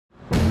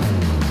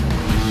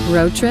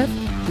Road trip?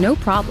 No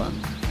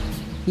problem.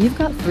 You've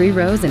got 3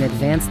 rows in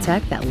advanced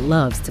tech that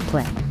loves to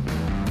play.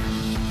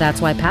 That's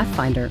why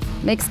Pathfinder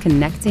makes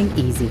connecting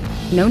easy.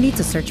 No need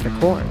to search for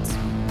chords.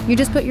 You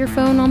just put your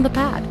phone on the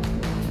pad.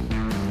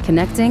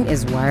 Connecting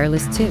is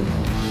wireless too.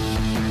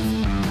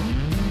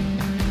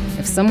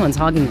 If someone's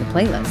hogging the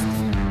playlist,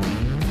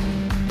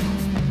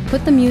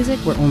 put the music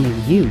where only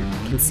you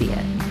can see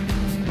it.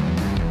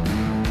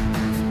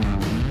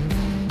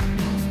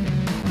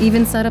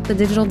 Even set up the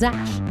digital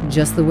dash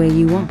just the way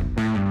you want.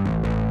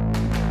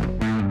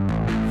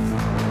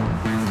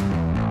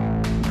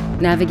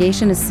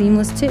 Navigation is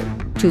seamless too.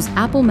 Choose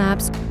Apple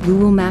Maps,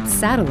 Google Maps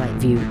Satellite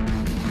View,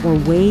 or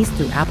Waze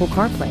through Apple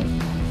CarPlay,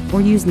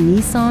 or use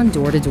Nissan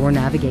door-to-door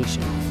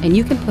navigation. And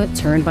you can put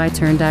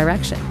turn-by-turn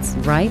directions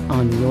right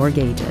on your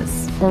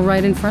gauges, or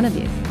right in front of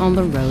you on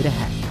the road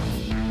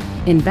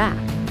ahead. In back,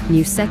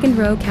 new second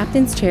row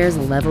captain's chairs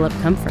level up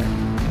comfort.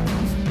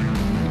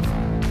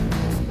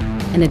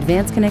 And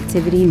advanced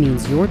connectivity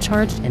means you're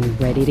charged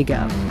and ready to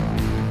go.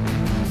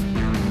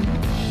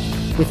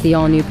 With the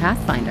all-new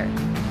Pathfinder,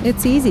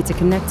 it's easy to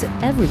connect to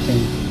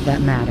everything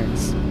that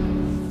matters.